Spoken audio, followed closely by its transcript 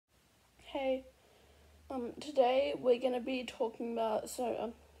Okay, today we're going to be talking about,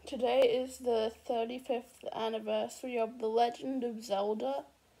 today is the 35th anniversary of The Legend of Zelda.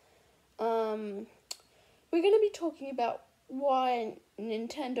 We're going to be talking about why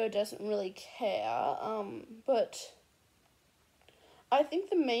Nintendo doesn't really care, but I think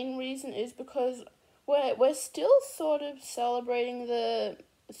the main reason is because we're still sort of celebrating the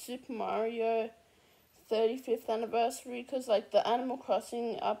Super Mario 35th anniversary, because like the Animal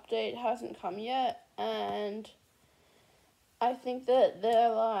Crossing update hasn't come yet, and I think that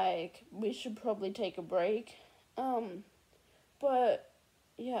they're like, we should probably take a break. But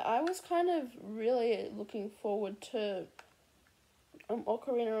yeah, I was kind of really looking forward to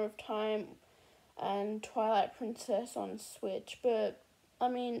Ocarina of Time and Twilight Princess on Switch, but I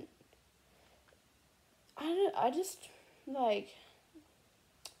mean, I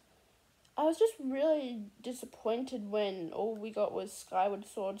was just really disappointed when all we got was Skyward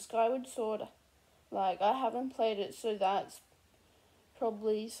Sword. Skyward Sword, like, I haven't played it, so that's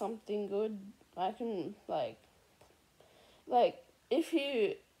probably something good. I can, if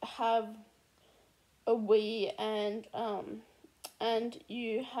you have a Wii and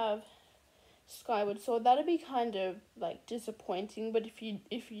you have Skyward Sword, that'd be kind of, like, disappointing, but if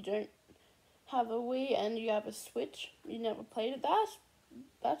you don't have a Wii and you have a Switch, you never played it,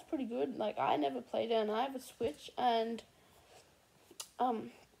 that's pretty good. Like, I never played it and I have a Switch, and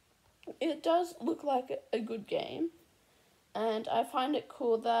it does look like a good game, and I find it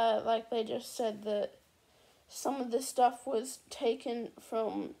cool that, like, they just said that some of the stuff was taken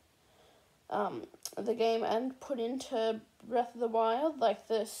from the game and put into Breath of the Wild, like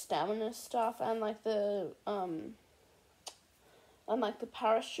the stamina stuff and like the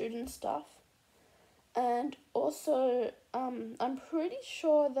parachute and stuff. And also, I'm pretty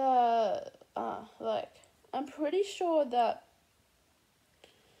sure that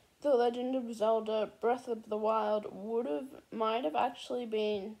The Legend of Zelda Breath of the Wild might have actually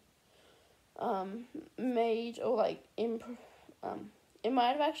been made, or like it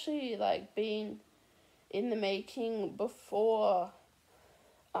might have actually like been in the making before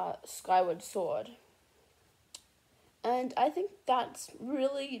Skyward Sword. And I think that's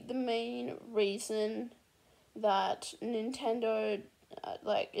really the main reason that Nintendo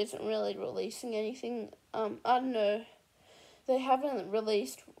isn't really releasing anything. I don't know. They haven't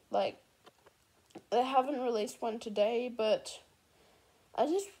released one today, but I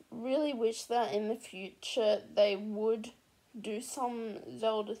just really wish that in the future they would do some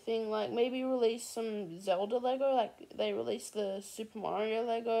Zelda thing, like maybe release some Zelda Lego, like they released the Super Mario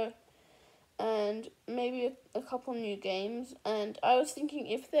Lego, and maybe a couple new games. And I was thinking,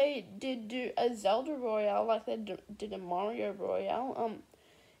 if they did do a Zelda Royale like they did a Mario Royale,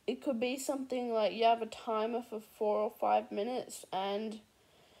 it could be something like you have a timer for 4 or 5 minutes, and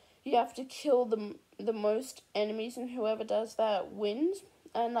you have to kill the most enemies, and whoever does that wins.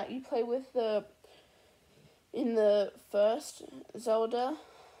 And like, you play with in the first Zelda,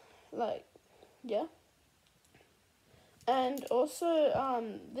 like, yeah. And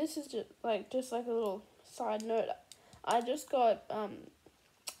also, this is just like a little side note. I just got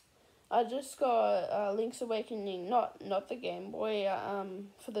Link's Awakening, not the Game Boy. I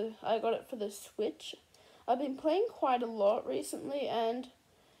got it for the Switch. I've been playing quite a lot recently, and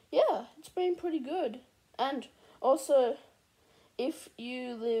yeah, it's been pretty good. And also, if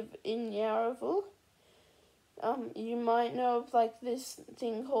you live in Yarraville, you might know of like this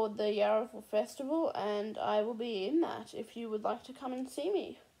thing called the Yarraville Festival, and I will be in that if you would like to come and see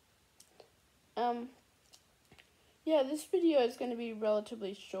me. Yeah, this video is going to be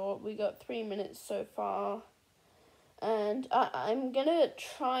relatively short. We got 3 minutes so far, and I'm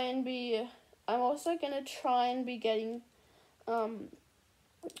also gonna try and be getting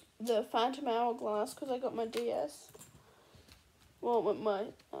the Phantom Hourglass, because I got my DS. Well, with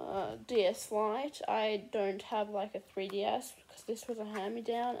my DS Lite. I don't have like a 3DS because this was a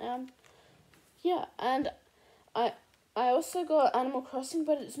hand-me-down. Yeah, and I also got Animal Crossing,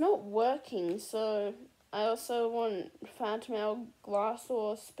 but it's not working, so I also want Phantom Hourglass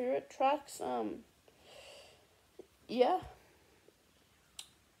or Spirit Tracks. Yeah.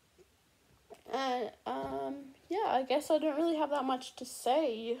 And yeah, I guess I don't really have that much to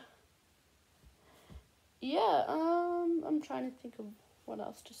say. Yeah, I'm trying to think of what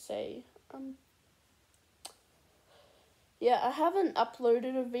else to say. Yeah, I haven't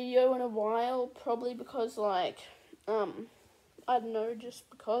uploaded a video in a while, probably because, like, I don't know, just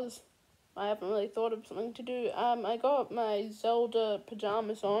because I haven't really thought of something to do. I got my Zelda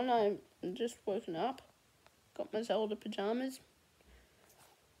pajamas on. I'm just woken up. Got my Zelda pajamas.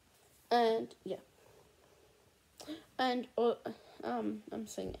 And, yeah. And I'm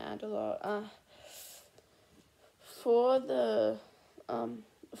saying and a lot. For the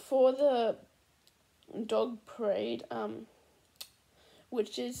dog parade,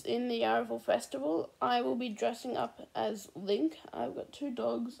 which is in the Yarraville Festival, I will be dressing up as Link. I've got 2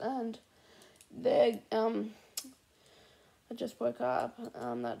 dogs, and they're I just woke up.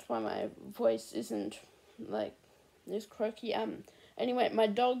 That's why my voice isn't like this croaky. Anyway, my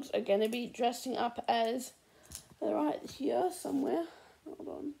dogs are gonna be dressing up as, they're right here somewhere. Hold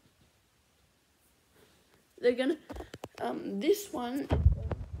on. They're gonna this one.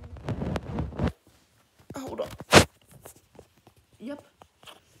 Hold on. Yep.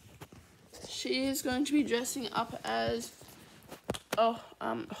 She is going to be dressing up as a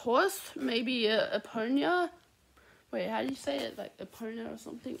horse, maybe a pony. Wait, how do you say it? Like a pony or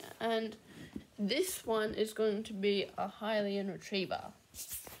something. And this one is going to be a Hylian retriever.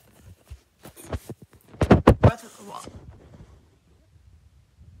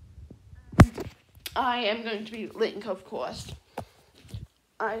 I am going to be Link, of course.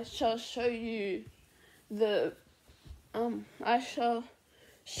 I shall show you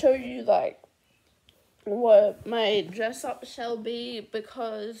like what my dress up shall be,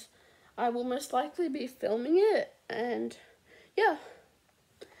 because I will most likely be filming it. And yeah,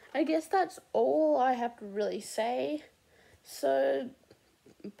 I guess that's all I have to really say. So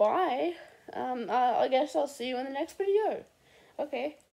bye. I guess I'll see you in the next video. Okay.